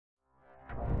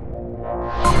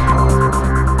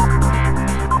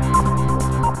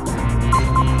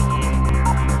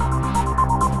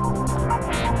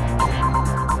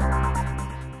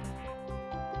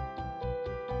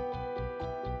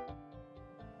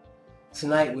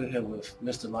Tonight we're here with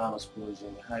Mr. Lionell Spruill Jr.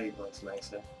 How are you doing tonight,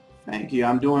 sir? Thank you.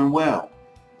 I'm doing well.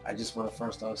 I just want to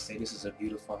first off say this is a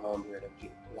beautiful home here that you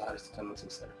allowed us to come into,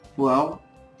 sir. Well,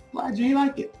 glad you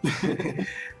like it.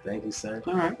 Thank you, sir.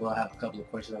 All right. Well, I have a couple of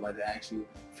questions I'd like to ask you.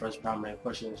 First primary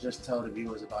question is just tell the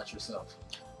viewers about yourself.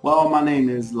 Well, my name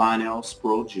is Lionell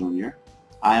Spruill Jr.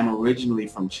 I am originally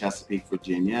from Chesapeake,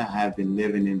 Virginia. I have been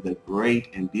living in the great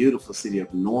and beautiful city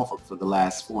of Norfolk for the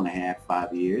last 4.5,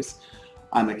 5 years.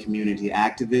 I'm a community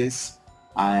activist.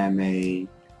 I am a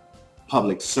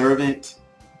public servant.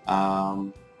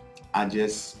 I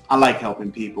like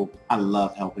helping people. I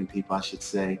love helping people, I should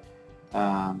say.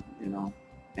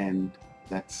 And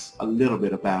that's a little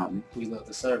bit about me. You love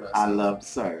to serve us. I love to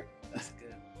serve. That's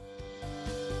good.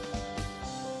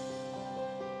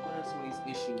 What are some of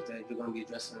these issues that you're going to be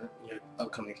addressing in your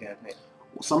upcoming campaign?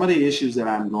 Well, some of the issues that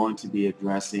I'm going to be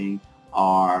addressing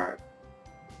are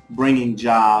bringing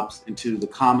jobs into the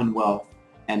Commonwealth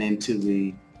and into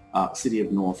the city of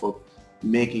Norfolk,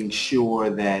 making sure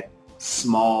that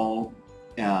small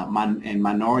and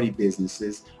minority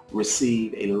businesses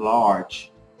receive a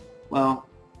large, well,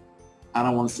 I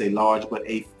don't want to say large, but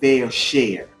a fair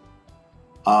share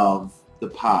of the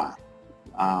pie.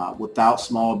 Without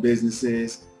small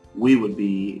businesses, we would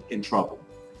be in trouble.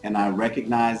 And I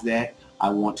recognize that. I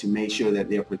want to make sure that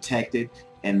they're protected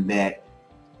and that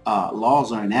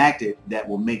laws are enacted that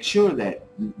will make sure that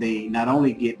they not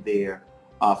only get their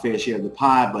fair share of the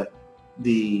pie, but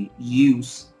the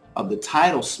use of the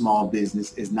title small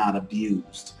business is not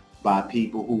abused by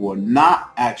people who are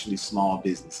not actually small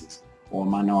businesses or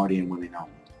minority and women owned.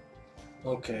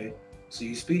 Okay, so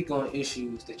you speak on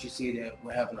issues that you see that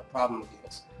we're having a problem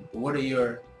against. What are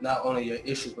your, not only your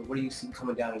issues, but what do you see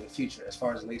coming down in the future as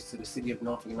far as it relates to the city of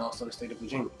Norfolk and also the state of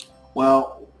Virginia?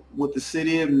 Well, with the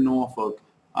city of Norfolk,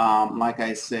 like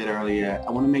I said earlier,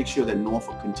 I want to make sure that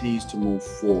Norfolk continues to move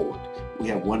forward. We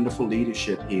have wonderful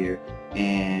leadership here,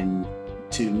 and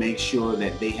to make sure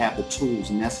that they have the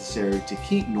tools necessary to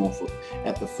keep Norfolk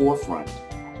at the forefront.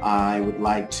 I would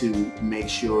like to make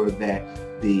sure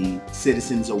that the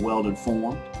citizens are well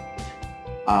informed.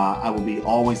 I will be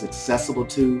always accessible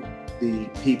to the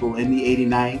people in the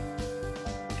 89th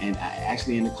and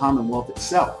actually in the Commonwealth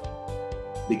itself,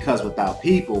 because without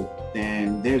people,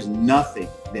 then there's nothing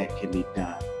that can be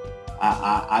done.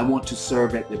 I want to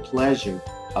serve at the pleasure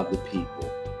of the people.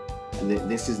 And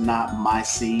this is not my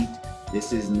seat.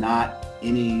 This is not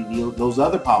any of those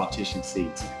other politician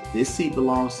seats. This seat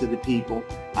belongs to the people.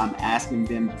 I'm asking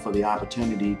them for the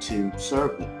opportunity to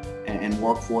serve them and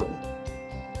work for them.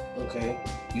 Okay,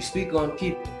 you speak on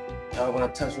people. I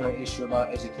want to touch on an issue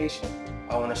about education.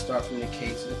 I want to start from the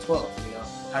K to the 12th.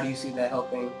 How do you see that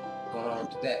helping going on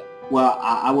to that? Well,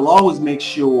 I will always make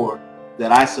sure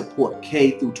that I support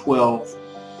K through 12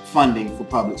 funding for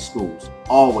public schools.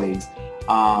 Always.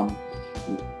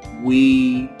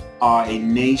 We are a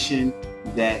nation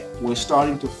that we're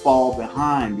starting to fall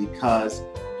behind because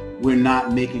we're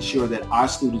not making sure that our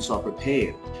students are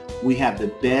prepared. We have the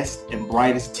best and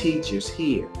brightest teachers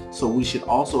here, so we should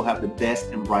also have the best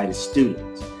and brightest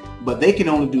students. But they can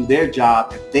only do their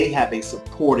job if they have a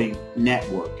supporting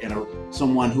network and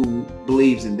someone who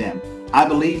believes in them. I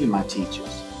believe in my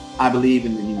teachers. I believe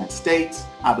in the United States.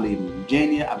 I believe in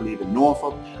Virginia. I believe in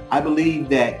Norfolk. I believe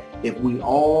that if we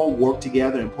all work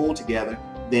together and pull together,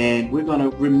 then we're going to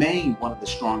remain one of the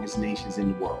strongest nations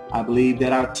in the world. I believe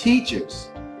that our teachers,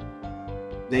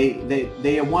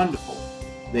 they are wonderful.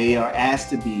 They are asked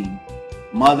to be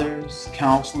mothers,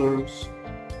 counselors,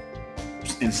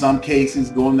 in some cases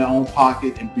go in their own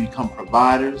pocket and become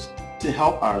providers to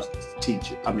help our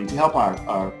to help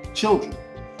our children.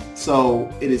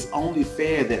 So it is only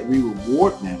fair that we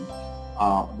reward them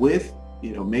with,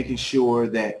 making sure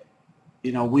that,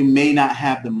 we may not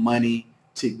have the money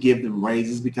to give them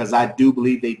raises, because I do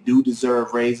believe they do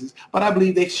deserve raises, but I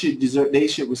believe they should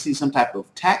receive some type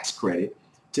of tax credit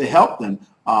to help them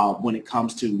when it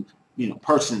comes to,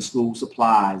 purchasing school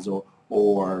supplies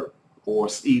or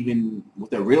even with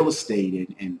their real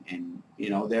estate and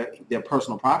their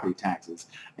personal property taxes.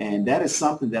 And that is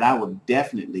something that I would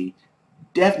definitely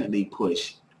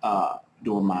push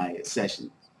during my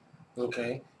session.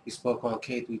 Okay, you spoke on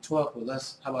K through 12,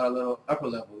 but how about a little upper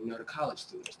level, the college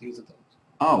students, these are those.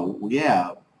 Oh,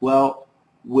 yeah. Well,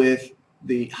 with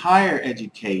the higher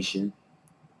education,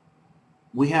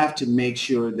 we have to make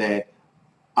sure that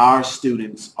our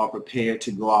students are prepared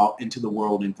to go out into the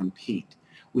world and compete.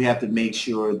 We have to make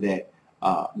sure that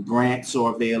grants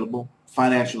are available,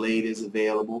 financial aid is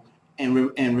available, and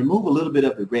remove a little bit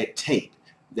of the red tape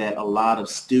that a lot of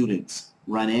students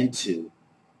run into.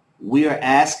 We are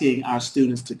asking our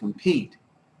students to compete,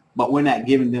 but we're not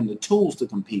giving them the tools to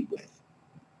compete with.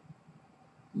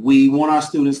 We want our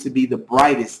students to be the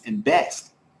brightest and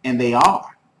best, and they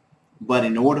are. But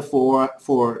in order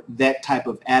for that type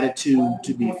of attitude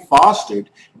to be fostered,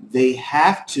 they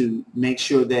have to make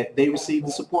sure that they receive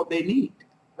the support they need.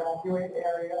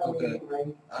 Okay,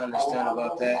 I understand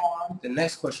about that. The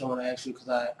next question I want to ask you, because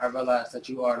I realize that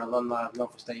you are an alumni of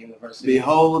Norfolk State University.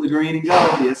 Behold the green and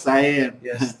gold. Yes, I am.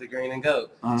 Yes, the green and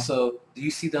gold. So do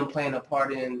you see them playing a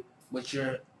part in what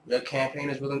your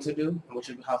campaign is willing to do,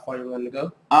 and how far you're willing to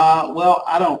go? Well,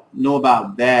 I don't know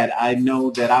about that. I know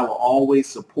that I will always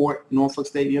support Norfolk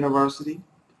State University.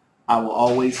 I will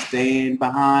always stand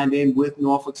behind and with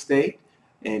Norfolk State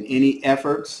and any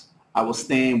efforts. I will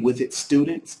stand with its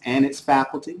students and its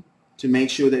faculty to make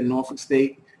sure that Norfolk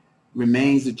State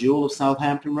remains the jewel of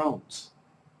Southampton Roads.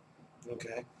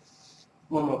 Okay.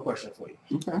 One more question for you.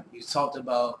 Okay. You talked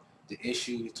about the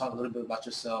issue. You talked a little bit about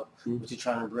yourself, what you're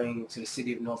trying to bring to the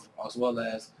city of Norfolk as well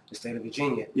as the state of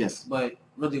Virginia. Yes. But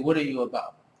really, what are you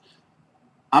about?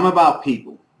 I'm about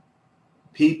people.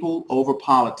 People over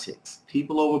politics.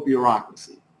 People over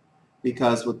bureaucracy.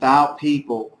 Because without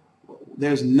people,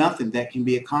 there's nothing that can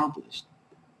be accomplished.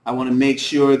 I want to make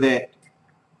sure that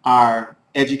our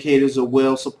educators are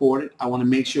well supported. I want to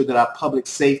make sure that our public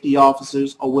safety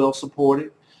officers are well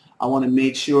supported. I want to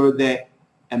make sure that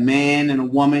a man and a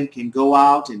woman can go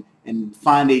out and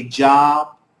find a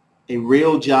job, a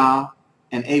real job,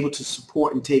 and able to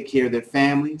support and take care of their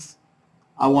families.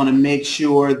 I want to make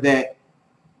sure that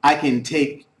I can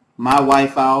take my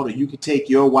wife out, or you could take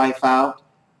your wife out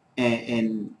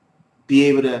and be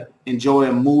able to enjoy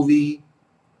a movie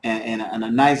and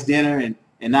a nice dinner and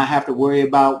not have to worry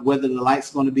about whether the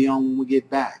light's going to be on when we get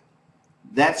back.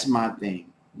 That's my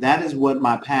thing. That is what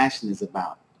my passion is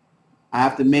about. I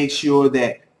have to make sure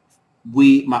that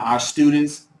our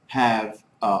students have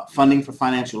funding for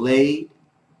financial aid.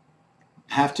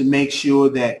 Have to make sure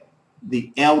that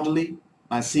the elderly,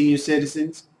 my senior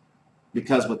citizens,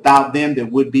 because without them there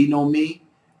would be no me,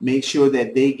 make sure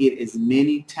that they get as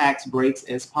many tax breaks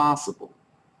as possible,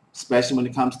 especially when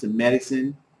it comes to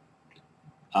medicine,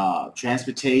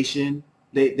 transportation.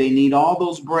 They need all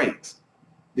those breaks,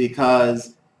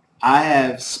 because I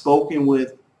have spoken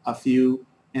with a few,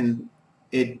 and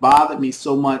it bothered me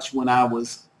so much when I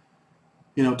was,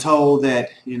 told that,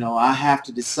 I have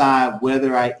to decide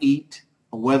whether I eat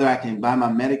or whether I can buy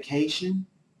my medication.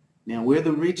 Now, we're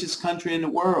the richest country in the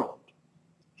world,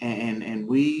 and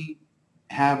we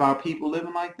have our people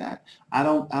living like that. I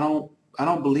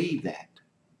don't believe that.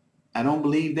 I don't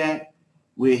believe that.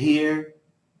 We're here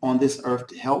on this earth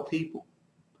to help people,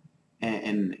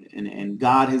 and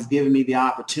God has given me the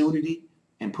opportunity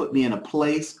and put me in a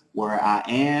place where I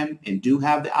am and do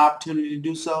have the opportunity to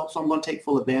do so. So I'm going to take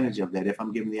full advantage of that if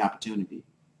I'm given the opportunity.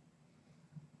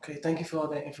 Okay, thank you for all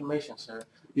that information, sir.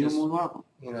 You're more welcome.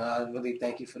 I really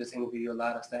thank you for this interview you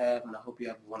allowed us to have, and I hope you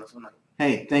have a wonderful night.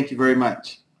 Hey, thank you very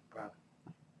much.